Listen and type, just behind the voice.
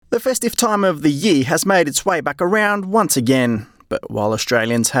The festive time of the year has made its way back around once again. But while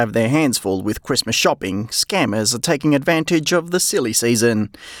Australians have their hands full with Christmas shopping, scammers are taking advantage of the silly season.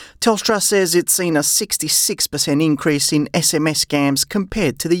 Telstra says it's seen a 66% increase in SMS scams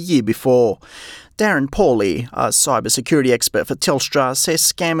compared to the year before. Darren Pauly, a cybersecurity expert for Telstra, says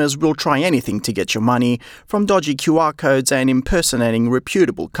scammers will try anything to get your money, from dodgy QR codes and impersonating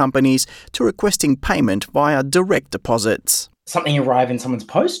reputable companies to requesting payment via direct deposits. Something arrived in someone's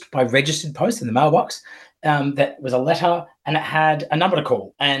post by registered post in the mailbox. That was a letter, and it had a number to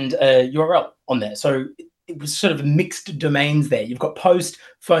call and a URL on there. So it was sort of mixed domains there. You've got post,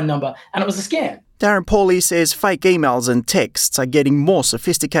 phone number, and it was a scam. Darren Pauly says fake emails and texts are getting more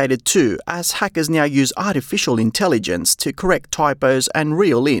sophisticated too, as hackers now use artificial intelligence to correct typos and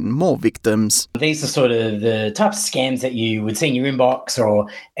reel in more victims. These are sort of the types of scams that you would see in your inbox or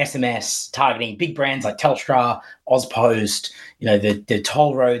SMS targeting big brands like Telstra, Ozpost, the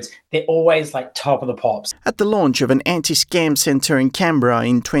toll roads. They're always like top of the pops. At the launch of an anti-scam centre in Canberra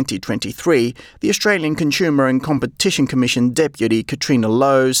in 2023, the Australian Consumer and Competition Commission Deputy Katrina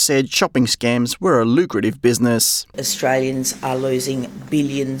Lowe said shopping scams were a lucrative business. Australians are losing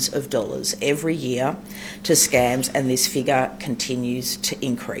billions of dollars every year to scams, and this figure continues to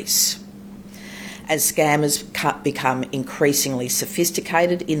increase. As scammers become increasingly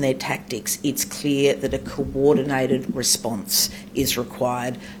sophisticated in their tactics, it's clear that a coordinated response is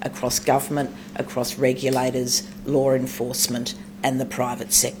required across government, across regulators, law enforcement and the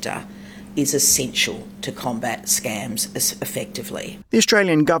private sector. Is essential to combat scams effectively. The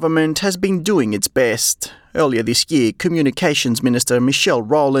Australian government has been doing its best. Earlier this year, Communications Minister Michelle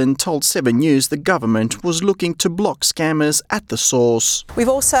Rowland told 7 News the government was looking to block scammers at the source. We've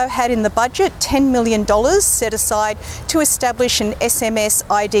also had in the budget $10 million set aside to establish an SMS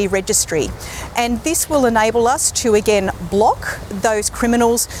ID registry. And this will enable us to again block those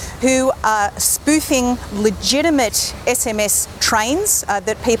criminals who are spoofing legitimate SMS trains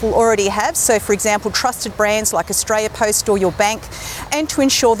that people already have. So, for example, trusted brands like Australia Post or your bank, and to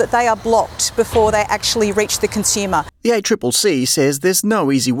ensure that they are blocked before they actually reach the consumer. The ACCC says there's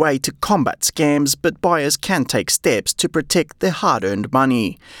no easy way to combat scams, but buyers can take steps to protect their hard-earned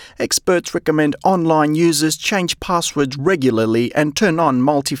money. Experts recommend online users change passwords regularly and turn on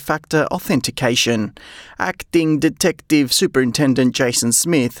multi-factor authentication. Acting Detective Superintendent Jason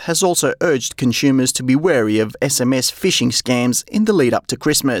Smith has also urged consumers to be wary of SMS phishing scams in the lead up to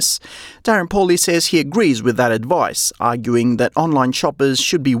Christmas. Darren Pauly says he agrees with that advice, arguing that online shoppers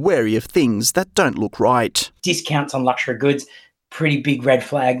should be wary of things that don't look right. Discounts on luxury goods, pretty big red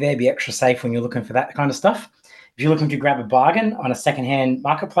flag there. Be extra safe when you're looking for that kind of stuff. If you're looking to grab a bargain on a secondhand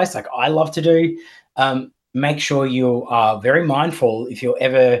marketplace like I love to do, make sure you are very mindful if you're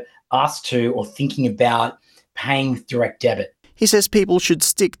ever asked to or thinking about paying with direct debit. He says people should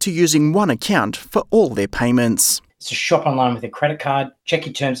stick to using one account for all their payments. So shop online with a credit card, check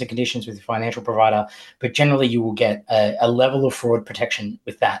your terms and conditions with your financial provider, but generally you will get a level of fraud protection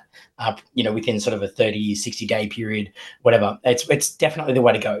with that, within sort of a 30, 60-day period, whatever. It's definitely the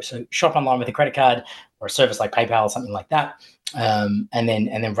way to go. So shop online with a credit card or a service like PayPal or something like that, and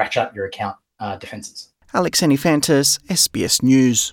then ratchet up your account defences. Alex Anifantis, SBS News.